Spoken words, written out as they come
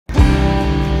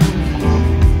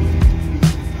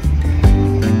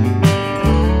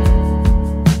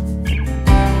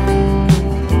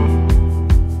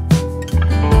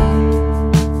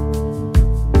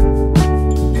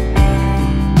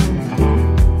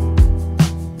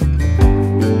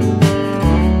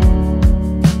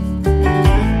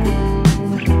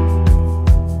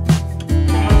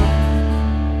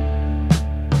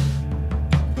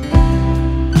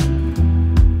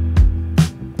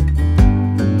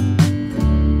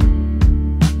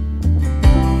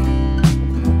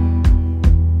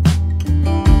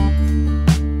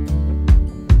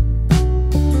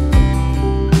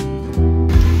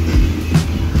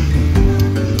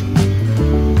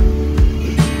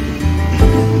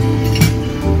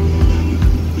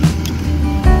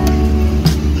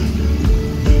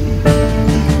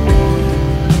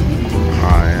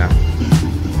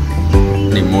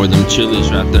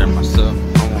chilies right there myself.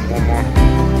 I want one more.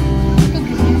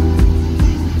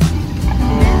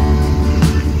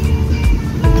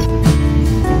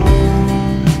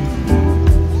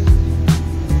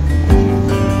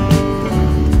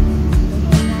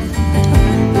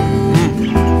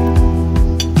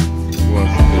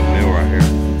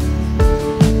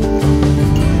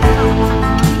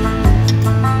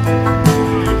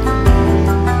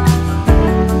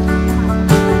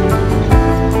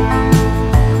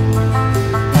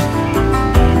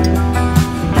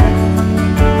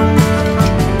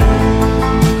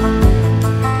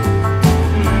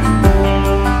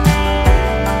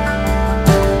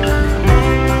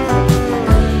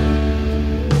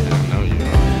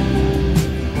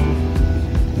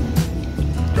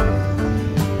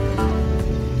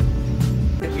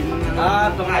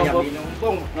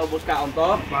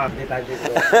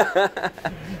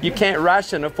 You can't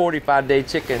ration a 45-day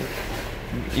chicken.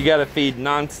 You gotta feed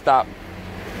non-stop.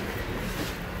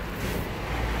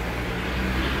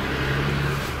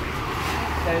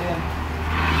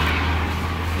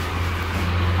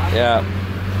 Yeah.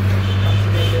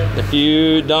 If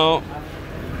you don't,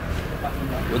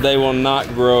 they will not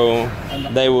grow.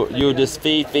 You'll just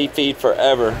feed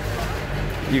forever.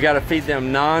 You gotta feed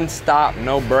them non-stop,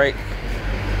 no break.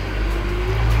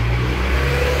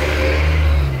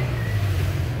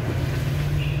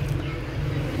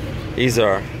 These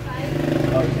are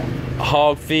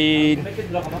hog feed,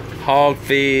 hog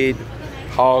feed,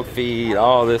 hog feed.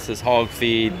 All this is hog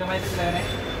feed.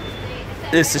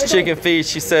 This is chicken feed.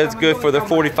 She says it's good for the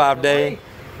 45-day.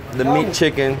 The meat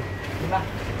chicken.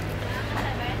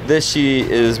 This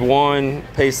is 1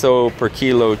 peso per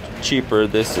kilo cheaper.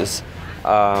 This is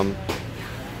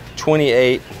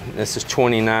 28. This is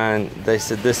 29. They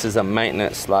said this is a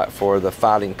maintenance lot for the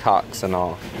fighting cocks and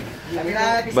all.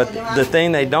 But the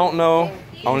thing they don't know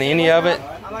on any of it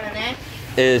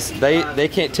is they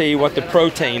can't tell you what the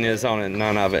protein is on it,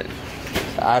 none of it.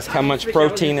 Ask how much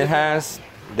protein it has,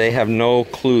 they have no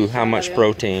clue how much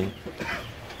protein.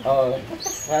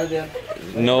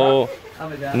 No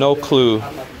clue.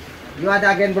 You want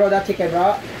again, bro, that chicken,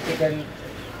 bro? Chicken.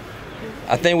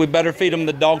 I think we better feed them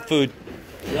the dog food.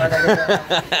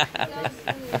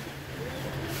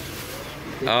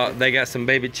 Oh, they got some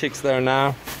baby chicks there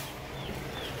now.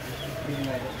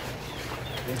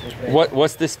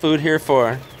 What's this food here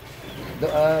for?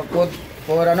 Food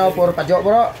for pajo,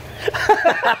 bro.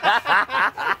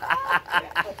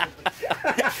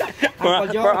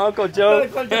 for Uncle Joe.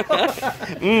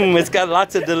 It's got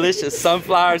lots of delicious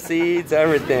sunflower seeds,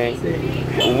 everything.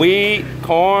 Wheat,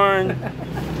 corn.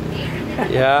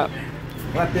 Yeah.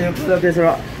 What do you call this,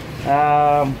 bro?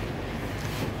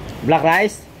 Black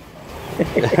rice.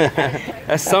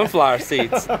 That's sunflower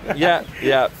seeds. Yeah,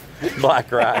 yeah.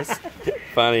 Black rice.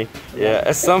 Funny. Yeah,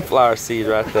 that's sunflower seed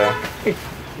right there.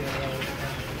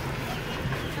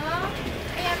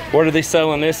 What are they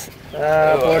selling this?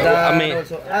 I mean,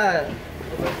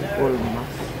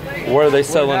 what are they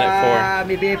selling it for?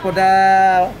 Maybe for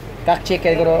the cock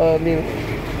chicken, bro.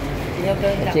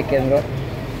 Chicken, bro.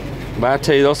 But I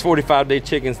tell you, those 45-day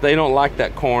chickens, they don't like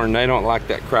that corn. They don't like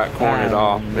that cracked corn at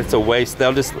all. It's a waste.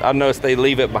 They'll just, I noticed they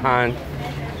leave it behind.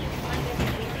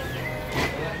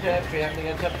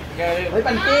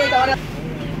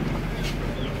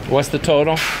 What's the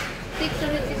total?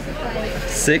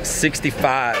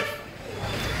 $665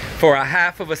 for a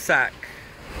half of a sack.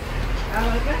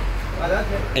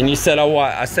 And you said, oh,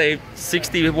 what? I saved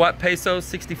 60 what pesos?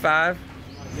 65?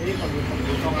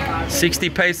 60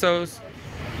 pesos?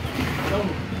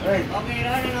 Yes.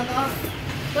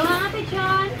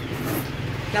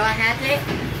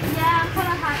 $1.35.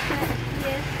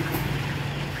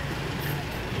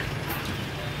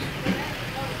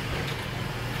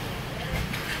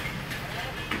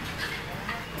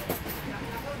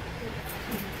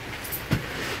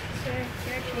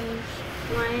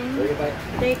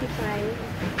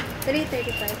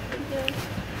 $3.35.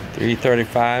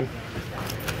 $3.35.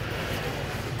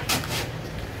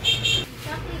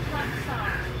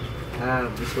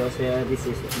 This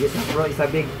bro is a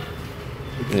big.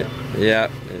 Yeah,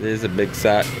 it is a big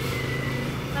sack.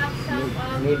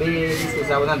 Maybe this is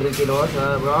 100 kilos,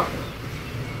 bro.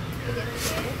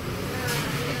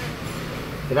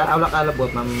 Kailan awlak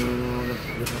alabot, ma'am?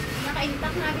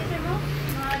 Naka-intact na agad, bro.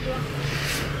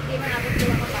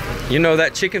 You know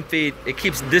that chicken feed, it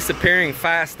keeps disappearing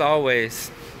fast always.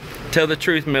 Tell the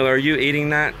truth, Miller, are you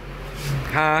eating that?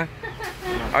 Huh?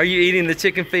 Are you eating the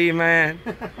chicken feed, man?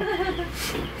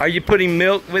 Are you putting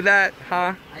milk with that,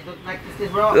 huh? I don't like this,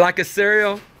 bro. Like a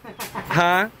cereal?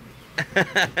 Huh?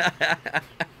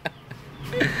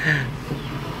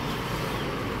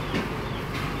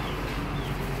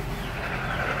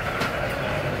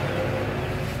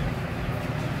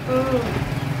 For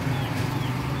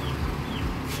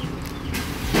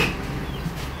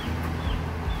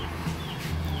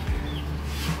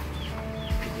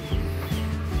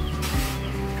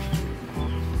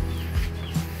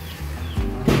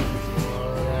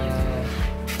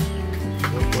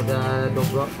the dog,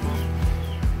 bro.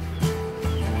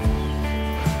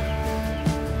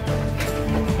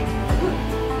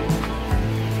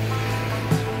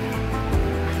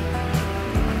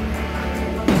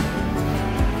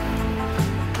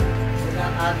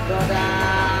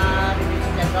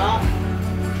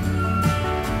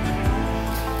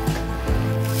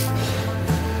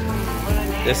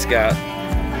 This guy.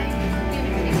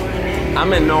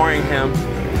 I'm ignoring him.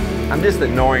 I'm just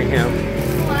ignoring him.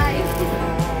 Why?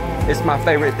 It's my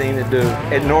favorite thing to do.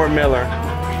 Ignore Miller.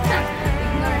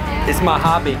 It's my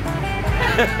hobby.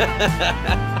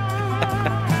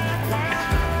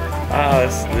 Oh,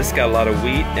 this got a lot of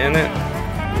wheat in it.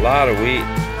 A lot of wheat.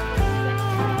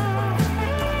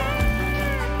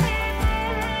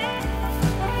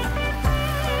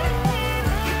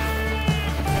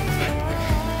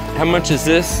 How much is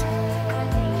this?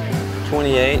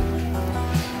 28.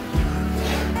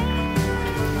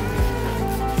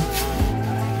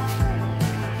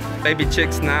 Baby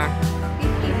chicks now.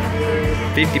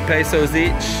 50 pesos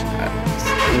each.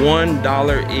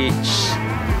 $1 each.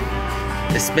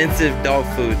 Expensive dog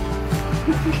food.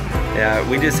 Yeah,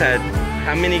 we just had,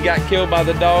 how many got killed by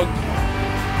the dog?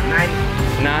 9.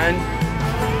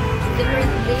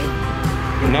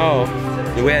 9? No.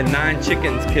 We had 9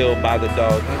 chickens killed by the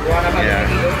dog. Yeah.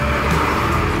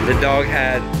 The dog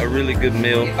had a really good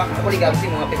meal.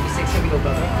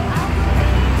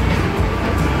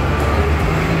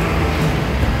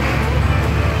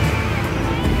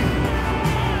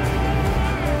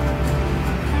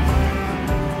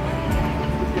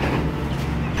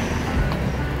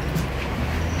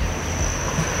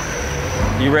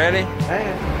 You ready?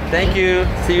 Thank you.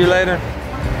 See you later.